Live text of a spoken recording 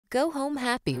Go home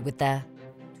happy with the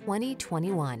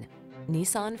 2021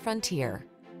 Nissan Frontier.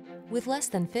 With less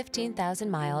than 15,000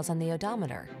 miles on the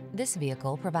odometer, this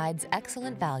vehicle provides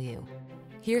excellent value.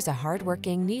 Here's a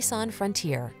hard-working Nissan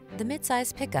Frontier, the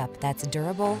midsize pickup that's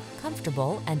durable,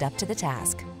 comfortable, and up to the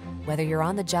task. Whether you're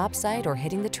on the job site or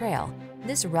hitting the trail,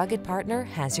 this rugged partner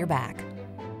has your back.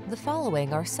 The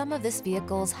following are some of this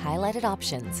vehicle's highlighted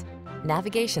options: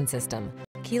 navigation system,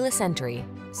 keyless entry,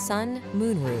 sun,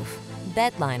 moonroof,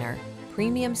 bed liner,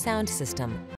 premium sound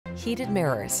system, heated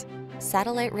mirrors,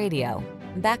 satellite radio,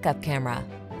 backup camera,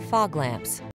 fog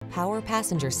lamps, power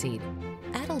passenger seat.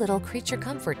 Add a little creature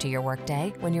comfort to your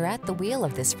workday when you're at the wheel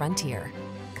of this Frontier.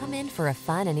 Come in for a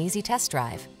fun and easy test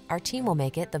drive. Our team will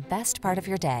make it the best part of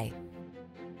your day.